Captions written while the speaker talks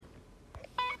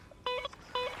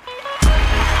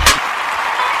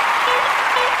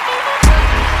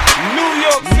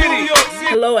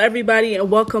everybody,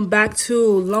 and welcome back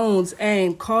to Loans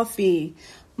and Coffee.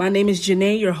 My name is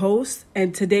Janae, your host,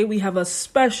 and today we have a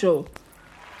special.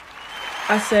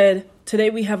 Today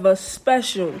we have a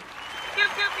special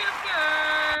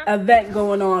event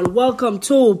going on. Welcome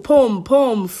to Pum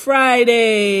Pum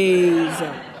Fridays.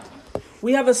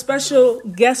 We have a special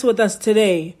guest with us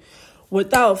today.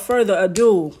 Without further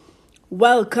ado,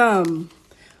 welcome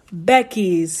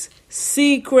Becky's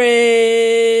Secret.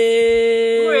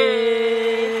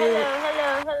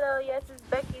 Hello. Yes, it's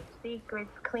Becky's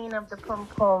Secrets. Clean up the pum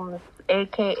pums,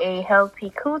 aka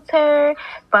Healthy Cooter.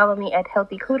 Follow me at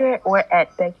Healthy Cooter or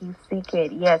at Becky's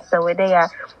Secret. Yes, so where they are.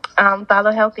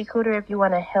 Follow Healthy Cooter if you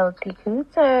want a healthy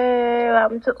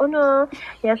cooter. To Uno.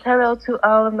 Yes, hello to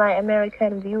all of my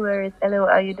American viewers. Hello,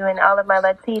 how are you doing? All of my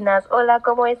Latinas. Hola,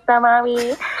 como esta,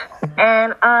 mami?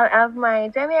 And all of my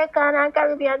Jamaican and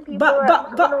Caribbean people.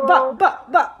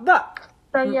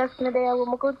 So yes, today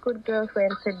I'm a good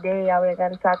girlfriend. Today we're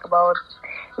going to talk about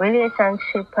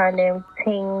relationship and them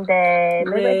thing that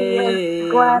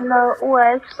everybody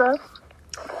was.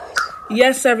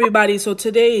 Yes, everybody. So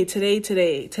today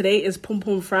is Pum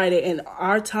Pum Friday, and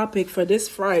our topic for this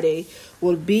Friday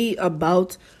will be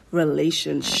about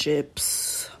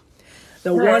relationships.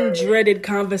 The one dreaded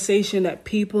conversation that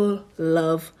people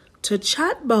love to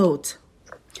chat about.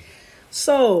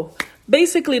 So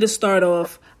basically, to start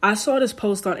off, I saw this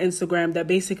post on Instagram that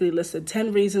basically listed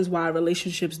 10 reasons why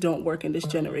relationships don't work in this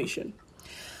generation.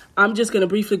 I'm just going to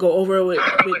briefly go over it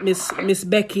with Miss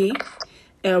Becky.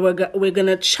 And we're going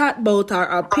to chat about our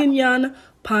opinion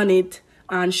on it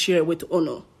and share it with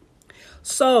Uno.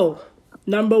 So,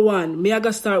 number one, I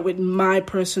gotta start with my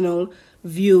personal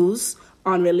views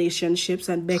on relationships.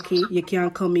 And Becky, you can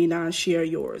come in and share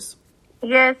yours.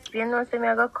 Yes, so I'm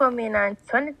going to come in and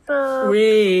turn it up.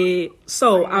 Great.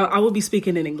 So, I will be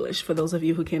speaking in English for those of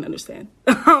you who can't understand.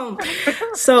 I'm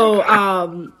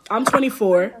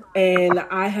 24 and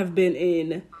I have been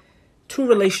in 2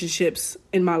 relationships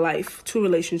in my life. 2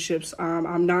 relationships.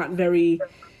 I'm not very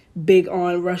big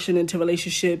on rushing into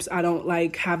relationships. I don't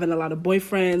like having a lot of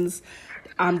boyfriends.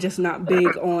 I'm just not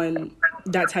big on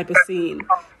that type of scene.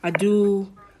 I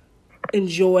do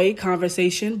enjoy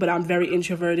conversation, but I'm very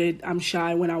introverted. I'm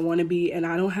shy when I want to be, and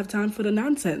I don't have time for the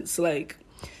nonsense. I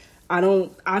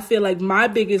feel like my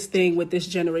biggest thing with this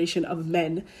generation of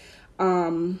men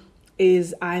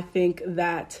is I think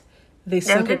that they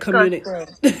suck at communication.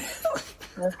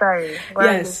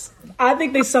 Yes, I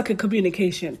think they suck at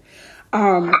communication.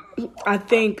 I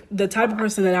think the type of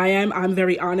person that I am, I'm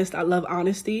very honest. I love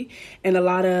honesty. And a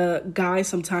lot of guys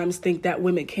sometimes think that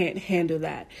women can't handle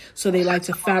that. So they like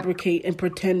to fabricate and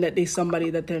pretend that they're somebody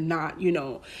that they're not,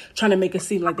 trying to make it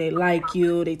seem like they like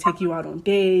you. They take you out on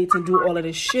dates and do all of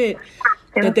this shit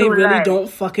that they really don't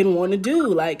fucking want to do.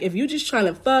 Like, if you just trying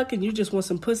to fuck and you just want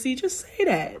some pussy, just say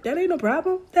that. That ain't no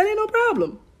problem.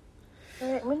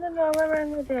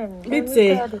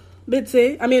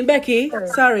 Becky,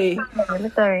 sorry.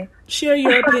 Share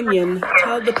your opinion.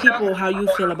 Tell the people how you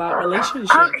feel about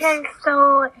relationships. Okay,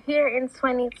 so here in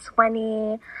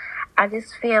 2020, I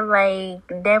just feel like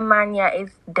them mania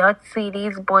is dirty.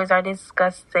 These boys are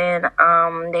disgusting.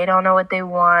 They don't know what they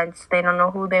want. They don't know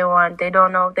who they want. They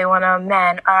don't know if they want a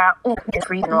man or just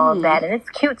reading all of that. And it's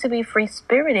cute to be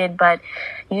free-spirited, but,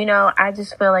 I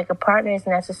just feel like a partner is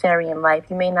necessary in life.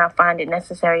 You may not find it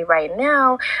necessary right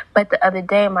now, but the other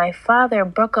day my father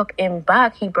broke up in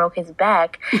back. He broke his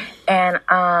back, and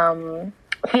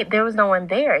there was no one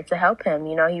there to help him.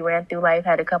 He ran through life,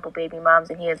 had a couple baby moms,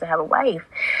 and he doesn't have a wife.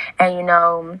 And,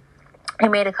 he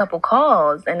made a couple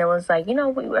calls, and it was like,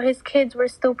 his kids were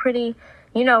still pretty,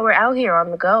 we're out here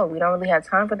on the go. We don't really have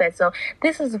time for that. So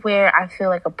this is where I feel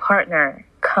like a partner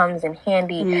comes in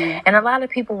handy. And a lot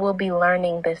of people will be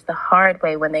learning this the hard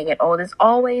way when they get old. It's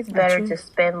always better to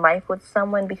spend life with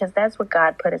someone because that's what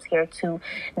God put us here to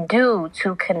do,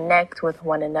 to connect with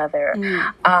one another.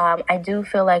 I do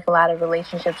feel like a lot of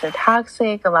relationships are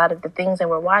toxic. A lot of the things that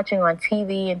we're watching on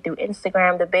TV and through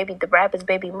Instagram, the rappers,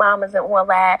 baby mamas and all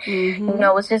that,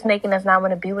 it's just making us not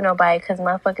want to be with nobody because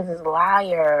motherfuckers is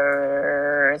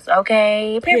liars.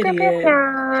 Okay?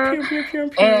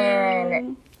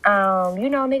 And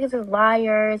niggas is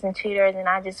liars and cheaters, and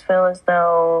I just feel as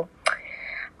though,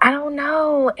 I don't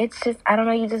know,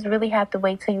 you just really have to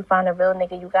wait till you find a real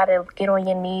nigga. You gotta get on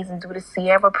your knees and do the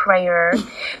Sierra prayer,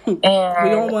 and we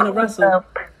don't want to wrestle.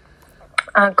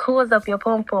 Cools up your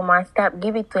pum pum and stop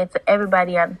giving to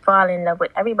everybody and fall in love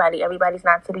with everybody. Everybody's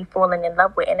not to be falling in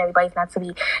love with, and everybody's not to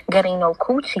be getting no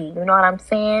coochie. You know what I'm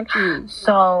saying?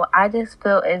 So I just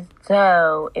feel as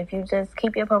though if you just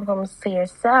keep your pum pums to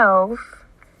yourself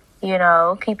You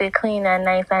know, keep it clean and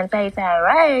nice and tight and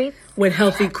right. With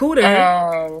Healthy Cooter.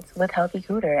 And with Healthy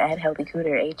Cooter, at Healthy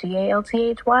Cooter,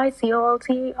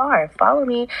 HealthyCooter. Follow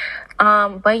me.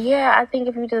 But yeah, I think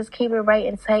if you just keep it right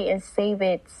and tight and save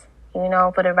it, you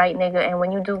know, for the right nigga, and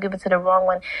when you do give it to the wrong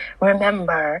one,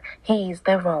 remember, he's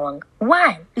the wrong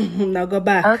one. Now go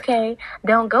back. Okay?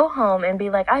 Don't go home and be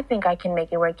like, I think I can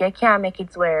make it work. You can't make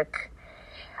it work.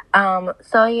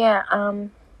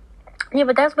 Yeah,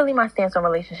 but that's really my stance on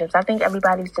relationships. I think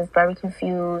everybody's just very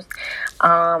confused.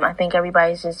 I think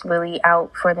everybody's just really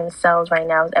out for themselves right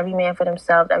now. It's every man for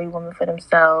themselves, every woman for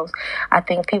themselves. I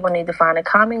think people need to find a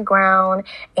common ground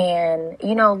and,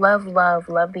 you know, love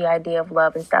the idea of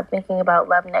love, and stop thinking about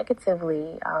love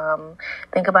negatively.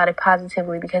 Think about it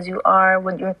positively, because you are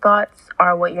what your thoughts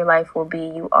are, what your life will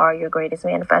be. You are your greatest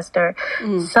manifester.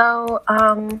 So,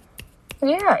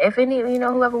 yeah, if any, you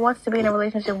know, whoever wants to be in a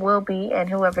relationship will be, and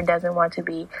whoever doesn't want to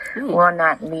be will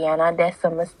not be, and I just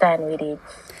understand with it.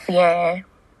 Yeah.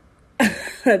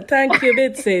 Thank you,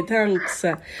 Bitsy. Thanks.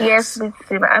 Yes,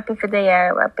 Bitsy. I'm happy for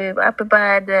that. Happy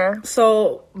bad.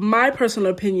 So my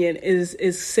personal opinion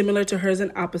is similar to hers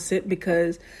and opposite,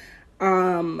 because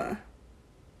I'm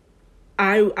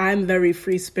very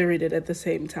free spirited at the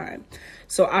same time.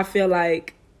 So I feel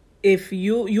like if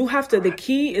you have to, the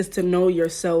key is to know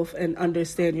yourself and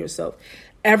understand yourself.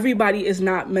 Everybody is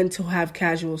not meant to have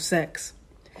casual sex.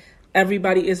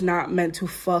 Everybody is not meant to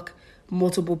fuck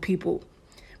multiple people,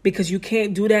 because you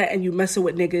can't do that and you messing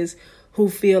with niggas who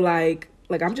feel like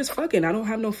I'm just fucking, I don't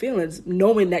have no feelings,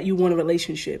 knowing that you want a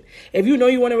relationship. If you know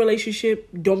you want a relationship,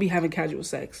 don't be having casual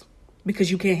sex, because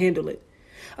you can't handle it.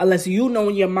 Unless you know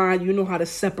in your mind, you know how to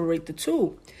separate the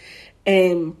two.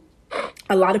 And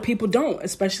a lot of people don't,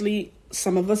 especially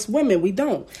some of us women, we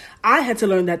don't. I had to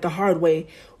learn that the hard way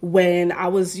when I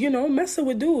was, you know, messing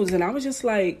with dudes, and I was just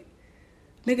like,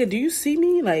 nigga, do you see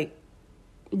me? Like,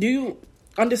 do you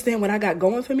understand what I got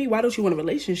going for me? Why don't you want a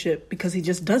relationship? Because he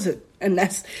just doesn't. And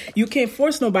you can't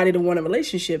force nobody to want a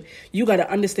relationship. You got to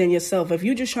understand yourself. If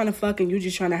you just trying to fuck and you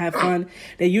just trying to have fun,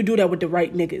 then you do that with the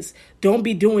right niggas. Don't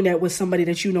be doing that with somebody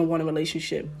that you don't want a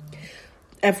relationship.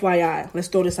 FYI, let's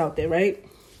throw this out there, right?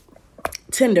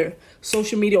 Tinder,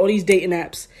 social media, all these dating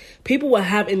apps. People will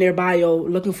have in their bio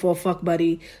looking for a fuck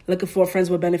buddy, looking for friends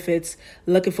with benefits,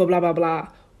 looking for blah, blah, blah.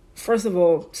 First of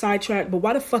all, sidetrack, but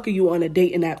why the fuck are you on a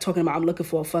dating app talking about I'm looking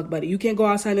for a fuck buddy? You can't go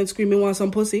outside and scream and want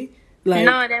some pussy? Like,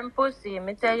 no, them pussy.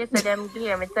 Me tell you, so them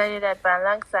clear. Me tell you that for a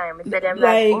long time. Me say them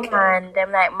like woman,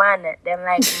 them like man, them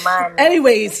like man.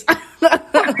 Anyways,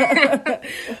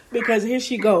 because here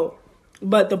she go.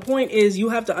 But the point is, you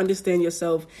have to understand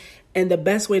yourself. And the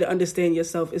best way to understand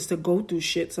yourself is to go through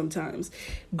shit sometimes.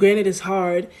 Granted, it's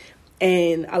hard.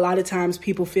 And a lot of times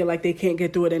people feel like they can't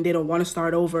get through it and they don't want to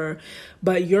start over.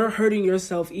 But you're hurting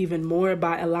yourself even more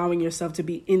by allowing yourself to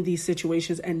be in these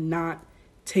situations and not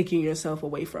taking yourself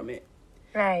away from it.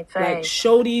 Right. Like,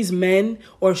 show these men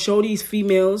or show these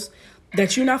females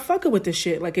that you're not fucking with this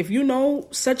shit. Like, if you know,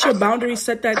 set your boundaries,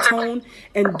 set that tone,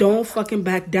 and don't fucking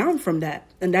back down from that.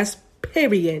 And that's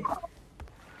period.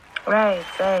 Right.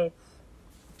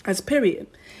 That's period.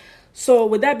 So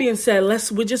with that being said,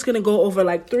 we're just going to go over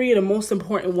like 3 of the most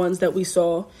important ones that we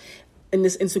saw in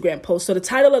this Instagram post. So the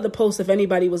title of the post, if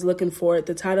anybody was looking for it,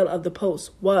 the title of the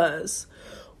post was,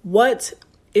 "What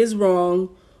is wrong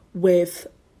with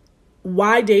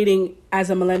why dating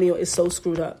as a millennial is so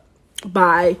screwed up?"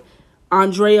 by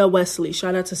Andrea Wesley.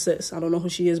 Shout out to sis. I don't know who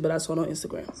she is, but I saw it on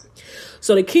Instagram.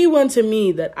 So the key one to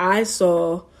me that I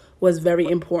saw was very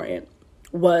important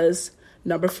was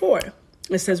number 4.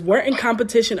 It says, we're in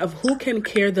competition of who can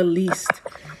care the least.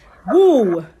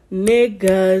 Woo,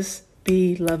 niggas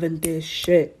be loving this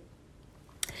shit.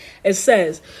 It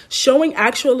says, showing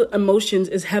actual emotions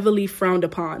is heavily frowned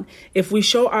upon. If we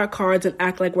show our cards and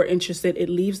act like we're interested, it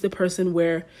leaves the person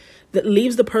we're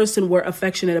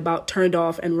affectionate about turned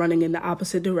off and running in the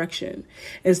opposite direction.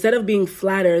 Instead of being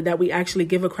flattered that we actually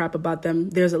give a crap about them,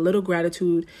 there's a little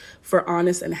gratitude for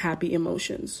honest and happy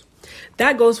emotions.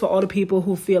 That goes for all the people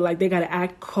who feel like they got to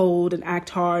act cold and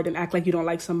act hard and act like you don't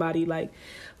like somebody. Like,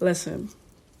 listen,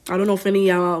 I don't know if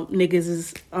any of y'all niggas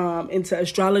is into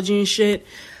astrology and shit.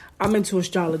 I'm into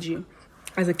astrology.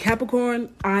 As a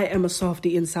Capricorn, I am a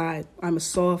softie inside. I'm a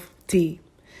softie.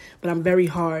 But I'm very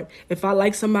hard. If I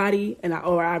like somebody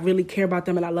or I really care about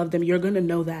them and I love them, you're going to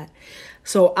know that.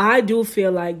 So I do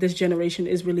feel like this generation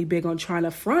is really big on trying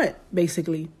to front,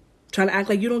 basically. Trying to act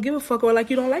like you don't give a fuck or like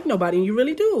you don't like nobody, and you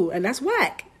really do. And that's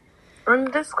whack.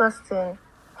 Disgusting.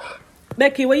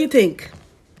 Becky, what do you think?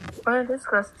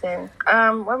 Disgusting.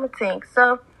 What do you think?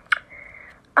 So,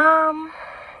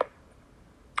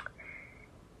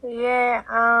 Yeah,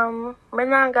 I'm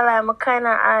not gonna lie, I'm kind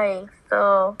of eye,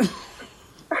 so.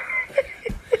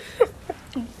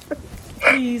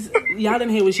 Please, y'all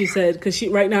didn't hear what she said, because she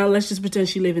right now, let's just pretend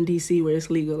she live in DC where it's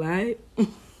legal, all right?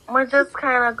 We just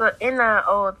kind of go in our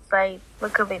old sites,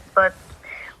 look a bit, but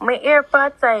my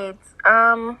AirPod sites,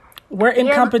 We're in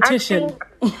competition.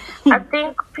 I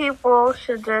think people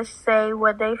should just say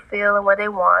what they feel and what they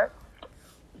want.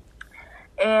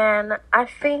 And I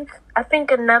think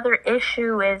another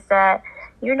issue is that,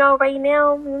 right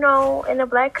now, in the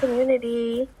black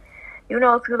community,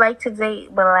 if you like to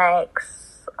date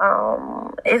blacks,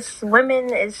 it's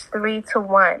women is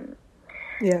 3-1.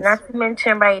 Yes. Not to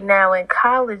mention right now in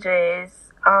colleges,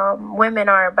 women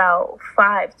are about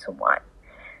 5-1.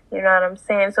 You know what I'm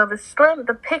saying? So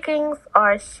the pickings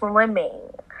are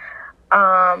slimming.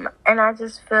 And I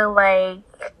just feel like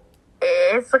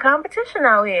it's a competition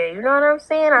out here. You know what I'm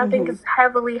saying? I think it's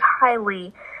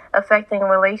highly affecting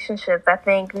relationships. I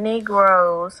think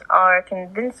Negroes are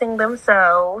convincing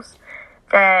themselves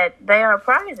that they are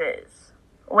prizes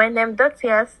when them dirty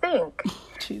ass stink.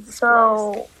 Jesus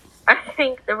so Christ. I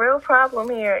think the real problem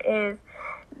here is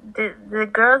the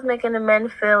girls making the men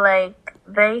feel like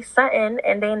they something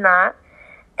and they not,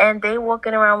 and they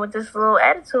walking around with this little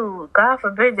attitude. God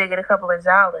forbid they get a couple of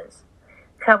dollars.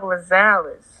 You know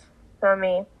what I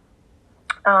mean?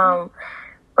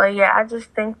 But yeah, I just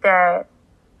think that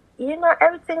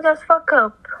everything just fuck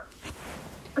up.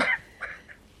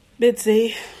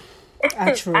 Bitsy.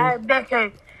 Actually.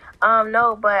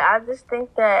 No, but I just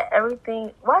think that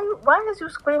everything. Why is you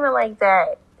screaming like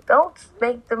that? Don't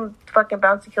make them fucking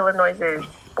bouncy killer noises.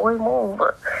 Boy, move.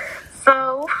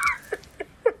 So.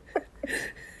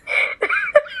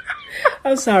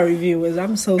 I'm sorry, viewers.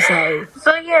 I'm so sorry.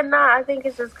 So yeah, I think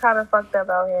it's just kind of fucked up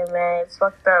out here, man. It's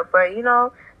fucked up, but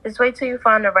just wait till you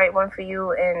find the right one for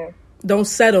you and. Don't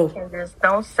settle. And just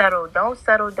don't settle. Don't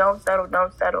settle.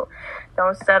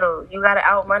 You gotta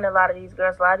outrun a lot of these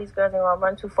girls. A lot of these girls ain't gonna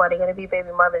run too far. They're gonna be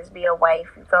baby mothers, be a wife.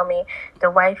 You feel me?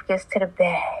 The wife gets to the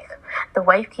bag. The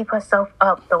wife keep herself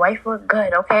up. The wife look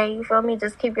good, okay? You feel me?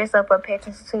 Just keep yourself up. Pay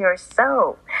attention to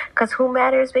yourself. Because who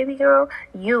matters, baby girl?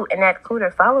 You and that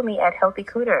cooter. Follow me at Healthy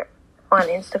Cooter on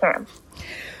Instagram.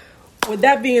 With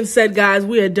that being said, guys,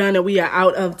 we are done and we are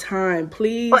out of time.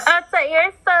 Please.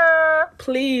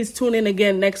 Please tune in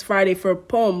again next Friday for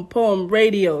Pom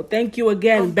Radio. Thank you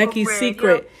again, Becky's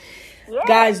Secret. Yeah.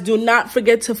 Guys, do not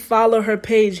forget to follow her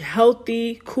page,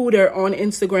 Healthy Cooter, on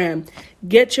Instagram.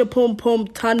 Get your pom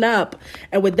ton up.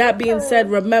 And with that being said,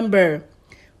 remember,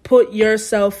 put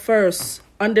yourself first.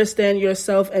 Understand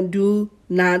yourself and do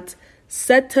not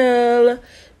settle.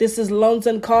 This is Loans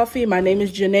and Coffee. My name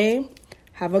is Janae.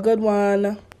 Have a good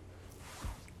one.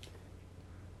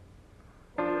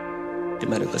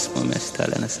 Primero que se me está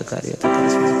la necesaria.